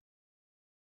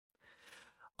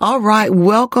All right.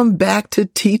 Welcome back to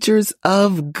Teachers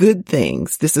of Good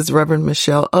Things. This is Reverend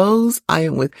Michele Owes. I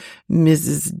am with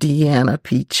Mrs. Deanna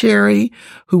P. Cherry,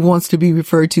 who wants to be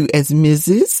referred to as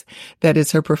Mrs. That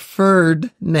is her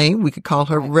preferred name. We could call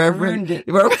her Reverend.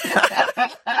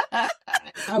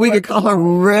 We could call her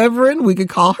Reverend. We could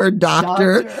call her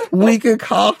Doctor. We could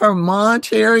call her Mom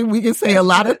Cherry. We could say a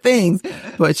lot of things,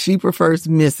 but she prefers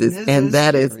Mrs. And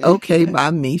that is okay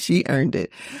by me. She earned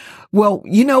it. Well,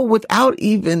 without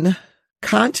even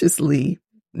consciously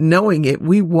knowing it,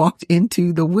 we walked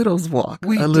into the widow's walk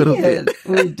little bit.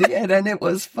 We did, and it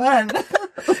was fun.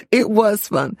 It was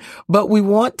fun, but we don't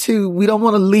want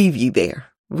to leave you there.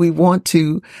 We want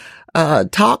to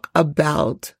talk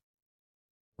about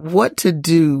what to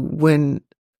do when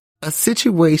a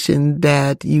situation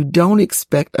that you don't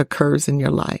expect occurs in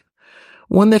your life,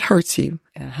 one that hurts you.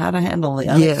 And how to handle the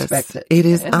unexpected. Yes, it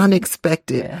is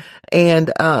unexpected. Yeah.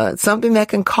 And something that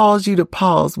can cause you to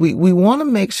pause. We want to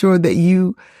make sure that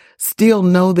you still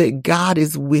know that God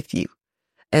is with you.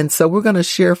 And so we're going to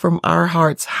share from our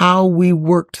hearts how we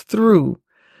worked through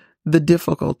the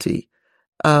difficulty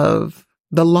of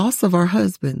the loss of our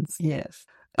husbands. Yes.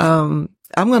 I'm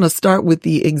going to start with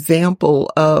the example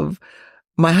of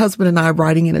my husband and I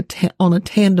riding on a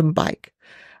tandem bike.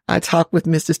 I talked with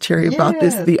Mrs. Cherry about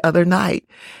this the other night,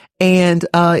 and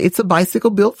it's a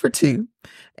bicycle built for two.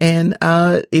 And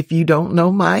if you don't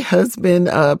know my husband,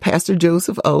 Pastor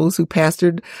Joseph Owes, who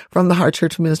pastored from the Heart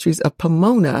Church Ministries of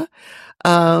Pomona,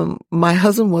 my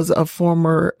husband was a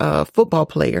former football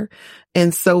player,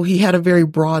 and so he had a very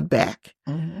broad back.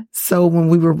 Mm-hmm. So when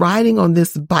we were riding on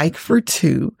this bike for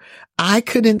two, I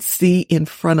couldn't see in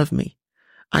front of me.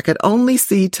 I could only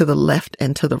see to the left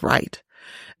and to the right.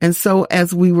 And so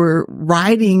as we were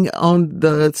riding on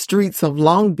the streets of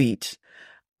Long Beach,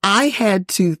 I had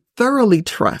to thoroughly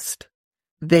trust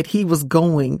that he was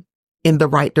going in the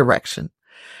right direction.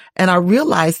 And I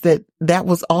realized that that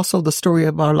was also the story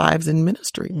of our lives in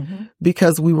ministry,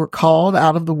 because we were called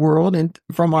out of the world and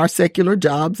from our secular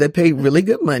jobs that paid really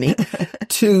good money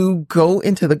to go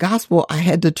into the gospel. I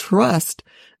had to trust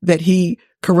that he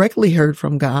correctly heard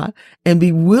from God and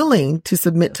be willing to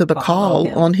submit to the call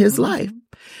on his life.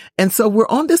 And so we're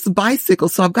on this bicycle.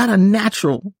 So I've got a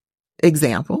natural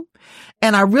example,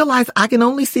 and I realize I can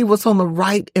only see what's on the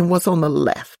right and what's on the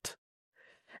left.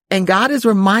 And God is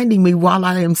reminding me while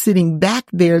I am sitting back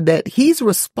there that he's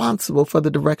responsible for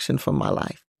the direction for my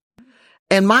life.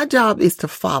 And my job is to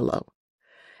follow.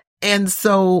 And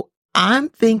so I'm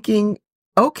thinking,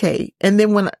 okay. And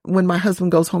then when my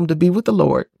husband goes home to be with the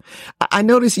Lord, I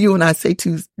notice you and I say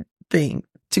two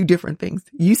different things.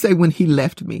 You say when he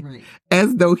left me, right,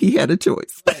 as though he had a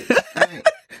choice. Right.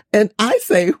 And I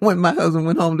say when my husband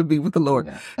went home to be with the Lord,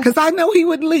 because I know he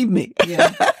wouldn't leave me.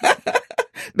 Yeah.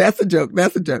 That's a joke.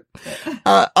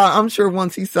 I'm sure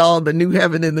once he saw the new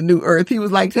heaven and the new earth, he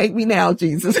was like, take me now,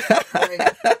 Jesus.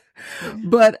 Right.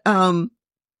 But I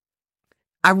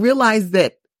realized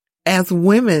that as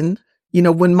women,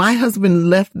 when my husband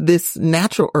left this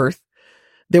natural earth,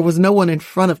 there was no one in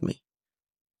front of me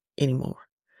anymore.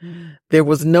 There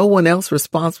was no one else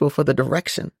responsible for the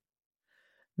direction.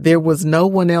 There was no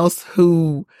one else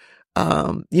who,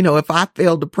 if I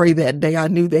failed to pray that day, I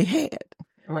knew they had.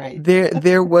 Right.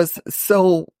 There was,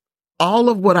 so all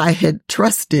of what I had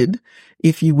trusted,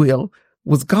 if you will,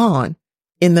 was gone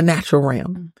in the natural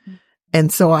realm. Mm-hmm.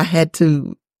 And so I had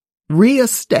to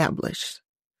reestablish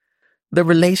the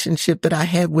relationship that I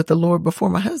had with the Lord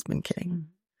before my husband came. Mm-hmm.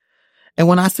 And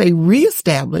when I say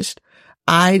reestablished,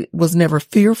 I was never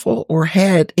fearful or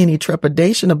had any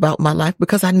trepidation about my life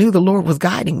because I knew the Lord was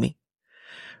guiding me.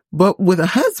 But with a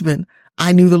husband,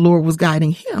 I knew the Lord was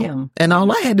guiding him. Yeah. And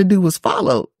all I had to do was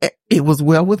follow. It was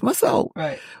well with my soul.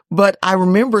 Right. But I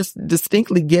remember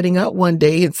distinctly getting up one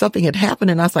day and something had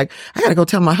happened. And I was like, I got to go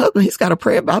tell my husband he's got to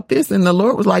pray about this. And the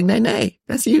Lord was like, nay,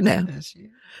 that's you now. That's you.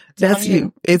 That's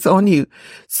you. It's on you.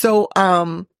 So,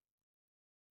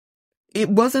 it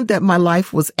wasn't that my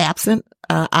life was absent.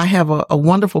 I have a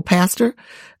wonderful pastor.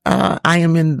 I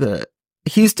am in the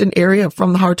Houston area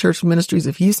from the Heart Church Ministries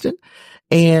of Houston.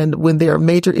 And when there are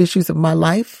major issues of my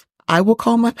life, I will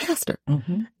call my pastor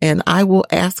and I will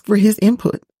ask for his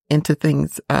input into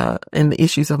things, and the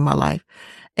issues of my life.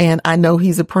 And I know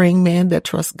he's a praying man that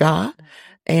trusts God.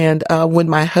 And, when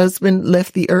my husband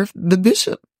left the earth, the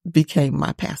bishop became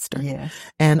my pastor. Yes.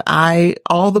 And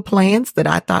all the plans that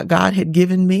I thought God had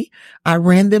given me, I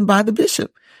ran them by the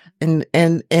bishop. And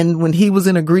when he was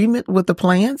in agreement with the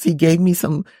plans, he gave me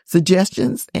some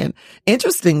suggestions. And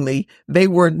interestingly, they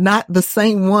were not the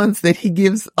same ones that he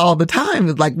gives all the time.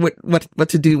 Like what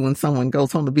to do when someone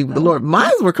goes home to be with the Lord.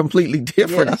 Mine were completely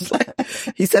different. Yes. I was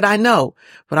like, he said, I know,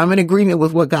 but I'm in agreement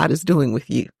with what God is doing with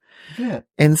you. Good.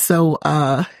 And so,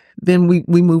 then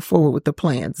we move forward with the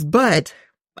plans. But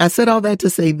I said all that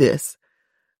to say this: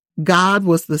 God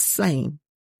was the same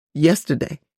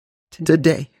yesterday,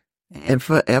 today, and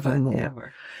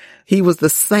forevermore. He was the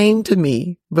same to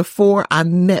me before I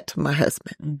met my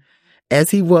husband,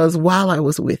 as he was while I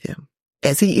was with him,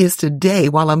 as he is today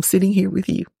while I'm sitting here with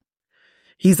you.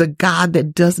 He's a God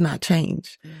that does not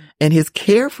change, and his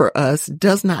care for us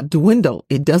does not dwindle.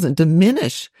 It doesn't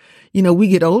diminish. We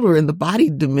get older and the body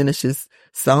diminishes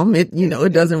some. It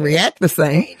doesn't react the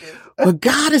same, but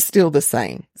God is still the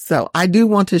same. So I do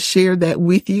want to share that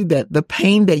with you, that the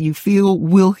pain that you feel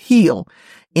will heal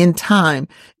in time.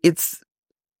 It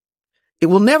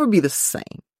will never be the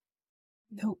same.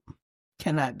 Nope.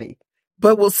 Cannot be.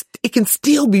 But it can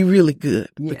still be really good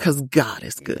because God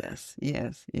is good.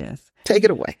 Yes. Take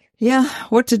it away. Yeah.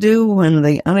 What to do when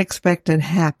the unexpected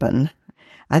happen.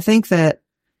 I think that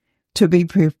to be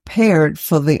prepared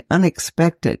for the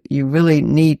unexpected, you really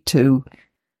need to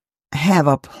have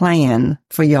a plan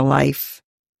for your life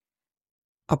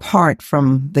apart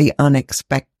from the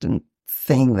unexpected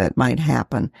thing that might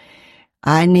happen.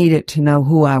 I needed to know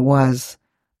who I was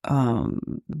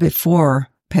before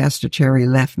Pastor Cherry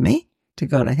left me to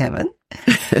go to heaven.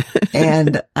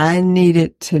 And I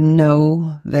needed to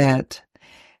know that,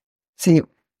 see,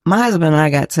 my husband and I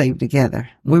got saved together.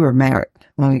 We were married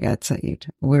when we got saved.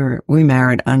 We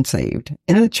married unsaved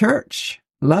in the church.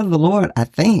 Love the Lord, I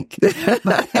think.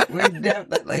 But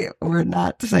we're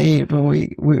not saved when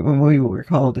we were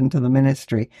called into the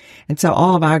ministry. And so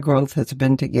all of our growth has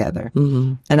been together.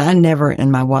 Mm-hmm. And I never in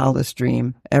my wildest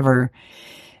dream ever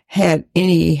had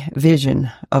any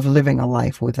vision of living a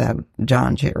life without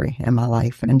John Cherry in my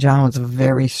life. And John was a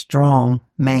very strong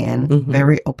man,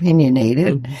 very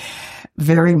opinionated,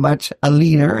 very much a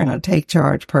leader and a take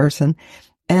charge person.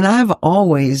 And I've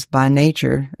always by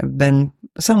nature been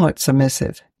somewhat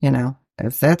submissive,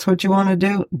 if that's what you want to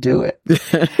do, do it.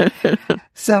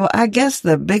 So I guess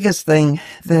the biggest thing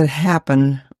that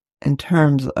happened in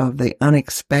terms of the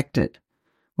unexpected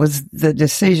was the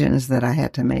decisions that I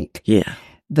had to make. Yeah.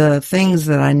 The things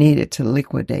that I needed to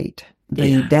liquidate,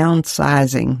 the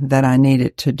downsizing that I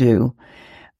needed to do,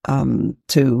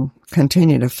 to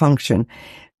continue to function.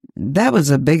 That was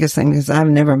the biggest thing because I've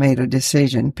never made a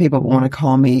decision. People want to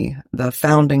call me the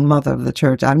founding mother of the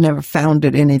church. I've never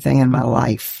founded anything in my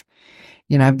life.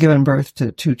 I've given birth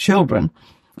to 2 children,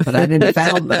 but I didn't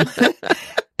found them.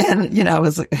 And, I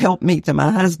was a helpmeet to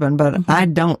my husband, but I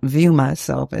don't view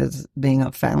myself as being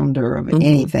a founder of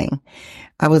anything.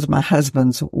 I was my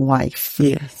husband's wife.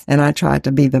 Yes. And I tried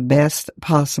to be the best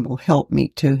possible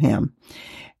helpmeet to him.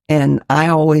 And I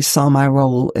always saw my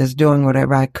role as doing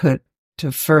whatever I could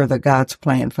to further God's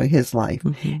plan for his life.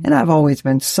 And I've always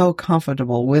been so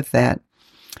comfortable with that.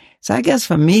 So I guess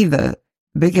for me, the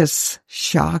biggest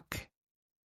shock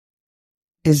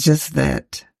is just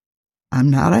that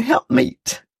I'm not a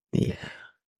helpmeet. Yeah.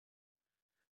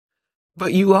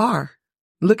 But you are.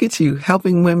 Look at you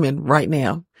helping women right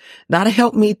now. Not a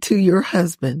helpmeet to your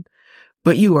husband,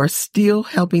 but you are still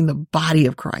helping the body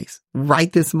of Christ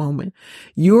right this moment.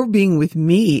 You're being with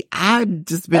me. I've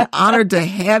just been honored to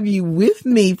have you with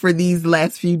me for these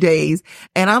last few days.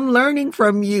 And I'm learning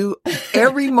from you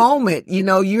every moment.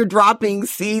 You're dropping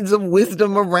seeds of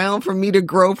wisdom around for me to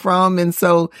grow from. And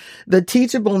so the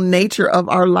teachable nature of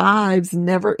our lives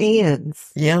never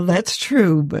ends. Yeah, that's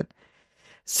true. But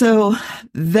so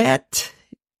that,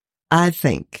 I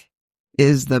think,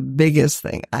 is the biggest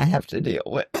thing I have to deal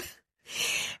with.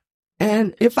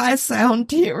 And if I sound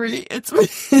teary, it's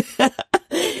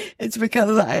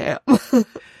because I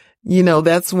am.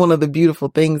 That's one of the beautiful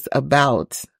things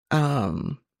about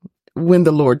when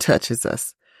the Lord touches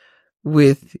us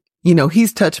with,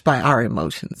 he's touched by our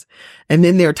emotions. And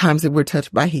then there are times that we're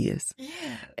touched by his.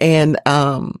 Yeah. And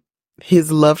his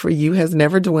love for you has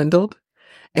never dwindled.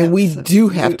 And Absolutely. We do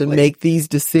have to make these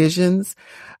decisions.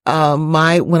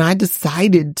 When I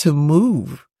decided to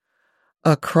move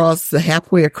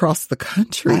halfway across the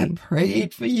country. I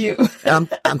prayed for you. I'm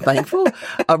thankful.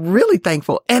 I'm really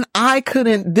thankful. And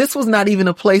this was not even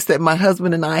a place that my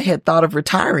husband and I had thought of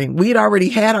retiring. We had already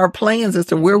had our plans as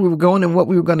to where we were going and what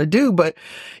we were going to do. But,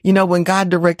 when God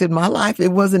directed my life,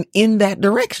 it wasn't in that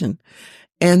direction.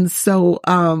 And so,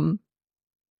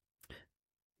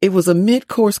 It was a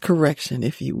mid-course correction,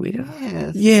 if you will.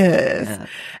 Yes. Yes. Yeah.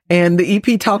 And the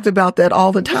EP talked about that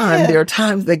all the time. Yeah. There are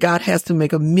times that God has to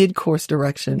make a mid-course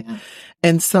direction. Yeah.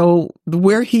 And so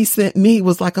where he sent me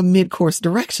was like a mid-course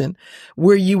direction.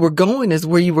 Where you were going is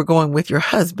where you were going with your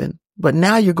husband. But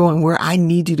now you're going where I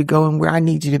need you to go and where I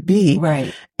need you to be.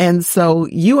 Right. And so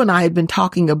you and I had been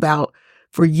talking about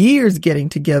for years getting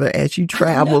together as you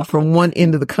traveled from one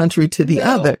end of the country to the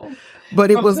other. But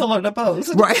it was pillar to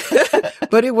post. Right.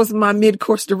 But it was my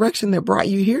mid-course direction that brought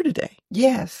you here today.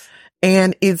 Yes.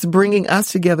 And it's bringing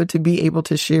us together to be able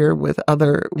to share with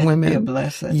other women. Be a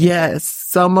blessing. Yes.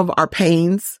 Some of our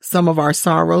pains, some of our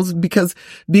sorrows, because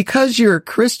you're a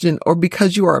Christian or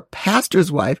because you are a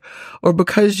pastor's wife or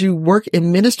because you work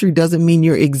in ministry doesn't mean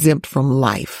you're exempt from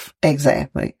life.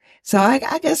 Exactly. So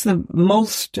I guess the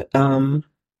most, I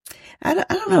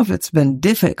don't know if it's been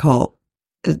difficult.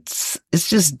 It's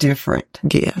just different.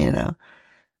 Yeah. You know,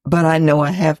 but I know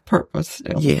I have purpose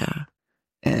still. Yeah.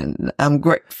 And I'm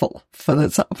grateful for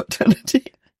this opportunity.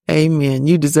 Amen.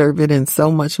 You deserve it and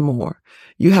so much more.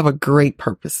 You have a great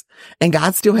purpose and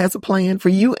God still has a plan for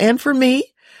you and for me.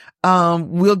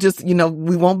 We'll just, we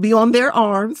won't be on their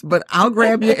arms, but I'll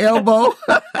grab your elbow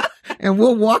and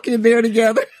we'll walk in there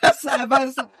together. Side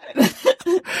by side.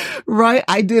 Right.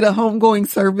 I did a homegoing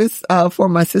service, for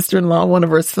my sister-in-law. One of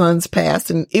her sons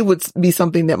passed and it would be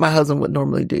something that my husband would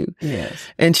normally do. Yes.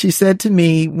 And she said to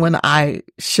me when I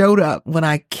showed up, when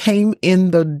I came in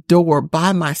the door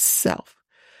by myself,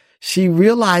 she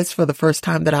realized for the first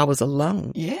time that I was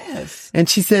alone. Yes. And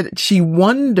she said she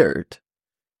wondered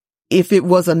if it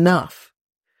was enough.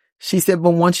 She said, but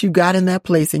once you got in that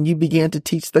place and you began to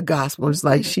teach the gospel, it's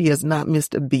like she has not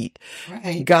missed a beat.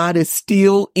 Right. God is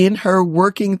still in her,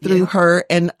 working through her.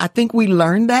 And I think we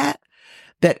learned that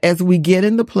as we get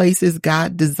in the places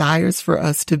God desires for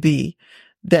us to be,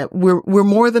 that we're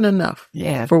more than enough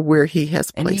for where he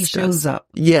has placed us. And he shows up.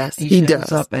 Yes, he does.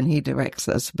 Shows up and he directs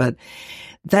us. But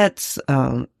that's,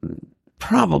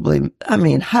 probably,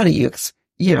 how do you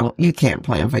you can't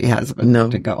plan for your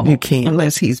husband to go home. You can't.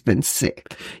 Unless he's been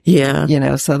sick.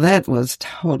 Yeah. So that was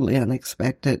totally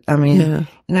unexpected.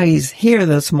 He's here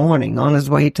this morning on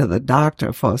his way to the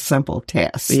doctor for a simple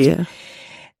test. Yeah.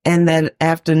 And that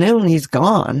afternoon he's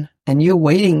gone and you're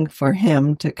waiting for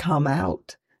him to come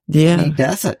out. Yeah. And he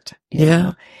doesn't. Yeah. You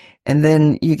know? And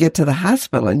then you get to the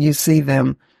hospital and you see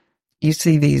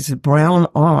these brown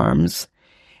arms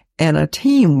and a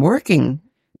team working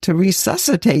to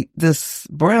resuscitate this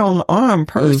brown arm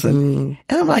person. Mm-hmm.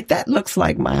 And I'm like, that looks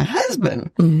like my husband.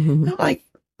 Mm-hmm. I'm like,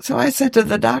 so I said to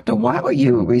the doctor, why were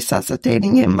you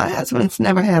resuscitating him? My husband's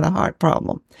never had a heart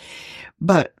problem.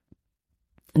 But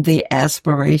the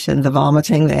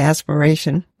vomiting, the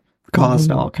aspiration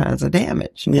caused all kinds of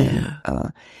damage. Yeah.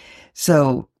 And,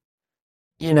 so,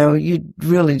 you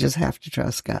really just have to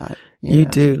trust God. You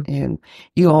do. And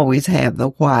you always have the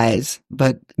whys,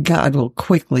 but God will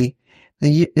quickly.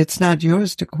 It's not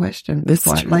yours to question. That's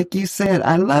true. Like you said,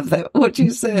 I love that. What you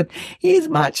said. He's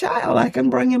my child. I can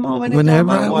bring him home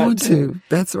whenever I want to.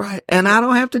 That's right. And I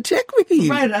don't have to check with you.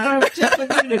 Right. I don't have to check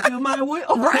with you to do my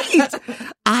will. Right.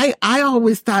 I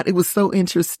always thought it was so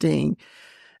interesting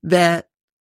that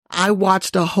I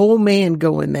watched a whole man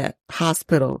go in that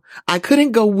hospital. I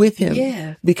couldn't go with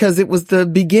him because it was the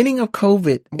beginning of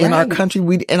COVID in our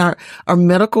country. Our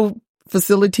medical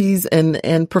facilities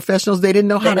and professionals, they didn't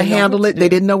know how to handle it. They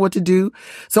didn't know what to do.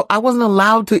 So I wasn't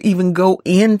allowed to even go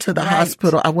into the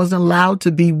hospital. I wasn't allowed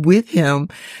to be with him.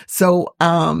 So,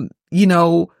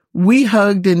 we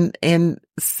hugged and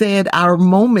said our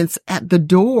moments at the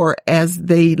door as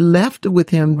they left with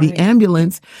him, the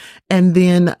ambulance. And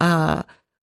then,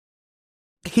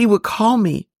 he would call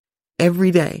me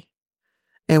every day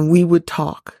and we would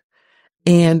talk.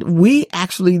 And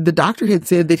the doctor had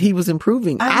said that he was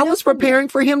improving. I was preparing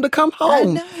for him to come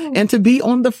home and to be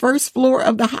on the first floor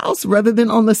of the house rather than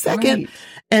on the second. Right.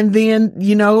 And then,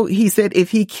 he said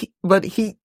he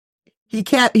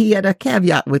had a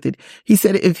caveat with it. He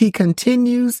said, if he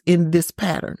continues in this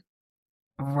pattern.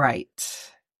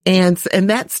 Right. And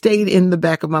that stayed in the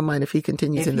back of my mind. If he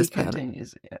continues in this pattern.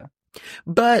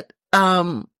 But,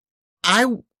 and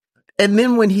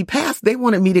then when he passed, they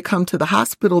wanted me to come to the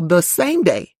hospital the same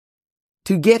day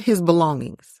to get his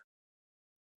belongings.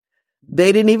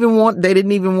 They didn't even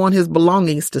want his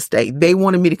belongings to stay. They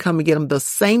wanted me to come and get them the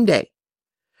same day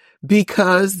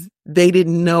because they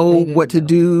didn't know what to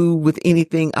do with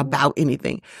anything about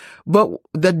anything. But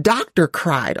the doctor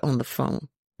cried on the phone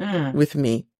with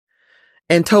me.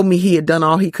 and told me he had done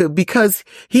all he could because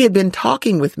he had been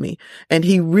talking with me and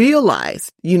he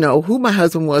realized, who my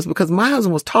husband was because my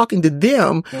husband was talking to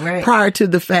them prior to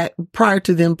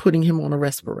them putting him on a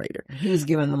respirator. He was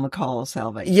giving them a call of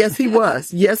salvation. Yes, he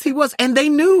was. Yes, he was. And they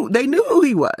knew who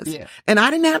he was. Yeah. And I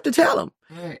didn't have to tell them.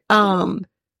 Right.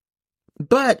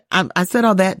 But I said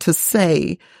all that to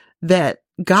say that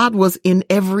God was in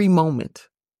every moment.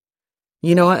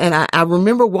 And I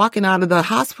remember walking out of the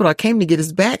hospital. I came to get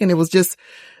his bag and it was just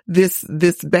this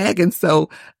bag. And so,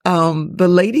 the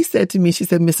lady said to me, she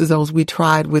said, Mrs. Owes, we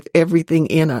tried with everything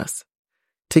in us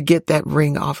to get that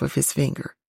ring off of his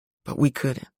finger, but we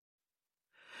couldn't.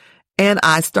 And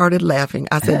I started laughing.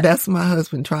 I said, that's my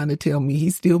husband trying to tell me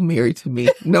he's still married to me.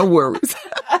 No worries.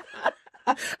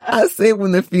 I said,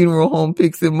 when the funeral home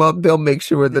picks him up, they'll make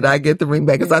sure that I get the ring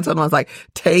back. Because I told him, I was like,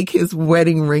 take his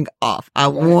wedding ring off. I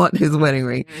want his wedding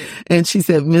ring. And she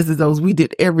said, Mrs. Owes, we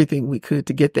did everything we could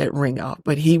to get that ring off,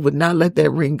 but he would not let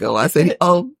that ring go. I said,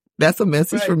 oh, that's a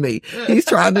message for me. He's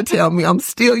trying to tell me I'm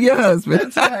still your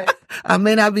husband. That's right. I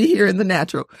may not be here in the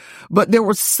natural, but there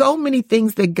were so many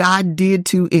things that God did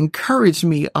to encourage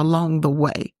me along the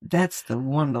way. That's the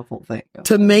wonderful thing.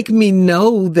 To make me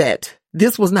know that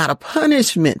this was not a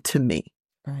punishment to me.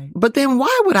 Right. But then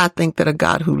why would I think that a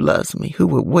God who loves me, who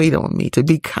would wait on me, to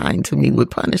be kind to me, would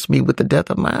punish me with the death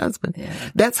of my husband? Yeah.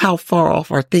 That's how far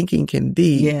off our thinking can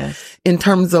be. Yes. In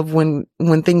terms of when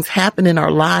things happen in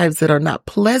our lives that are not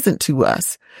pleasant to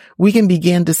us, we can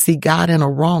begin to see God in a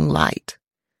wrong light.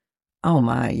 Oh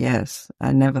my, yes.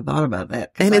 I never thought about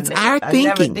that. And it's our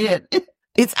thinking. I never did.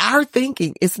 It's our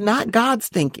thinking. It's not God's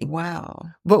thinking. Wow.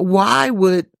 But why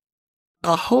would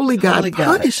a holy God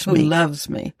punish me? Who loves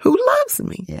me. Who loves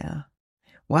me. Yeah.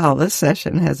 Wow, this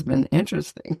session has been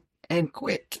interesting and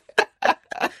quick.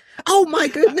 Oh my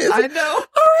goodness. I know. All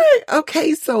right.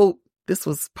 Okay. So this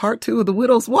was part 2 of the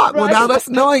Widow's Walk without us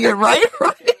knowing it, right?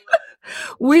 Right.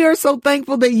 We are so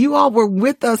thankful that you all were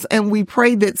with us, and we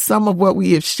pray that some of what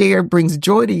we have shared brings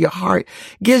joy to your heart,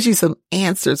 gives you some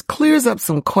answers, clears up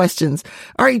some questions.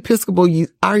 Our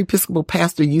Episcopal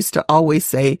pastor used to always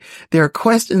say, there are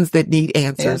questions that need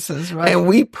answers. Right. And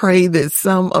we pray that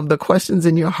some of the questions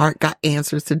in your heart got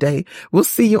answers today. We'll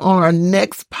see you on our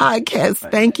next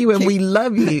podcast. Thank you, and we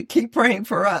love you. Keep praying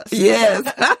for us. Yes.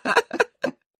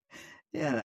 Yeah.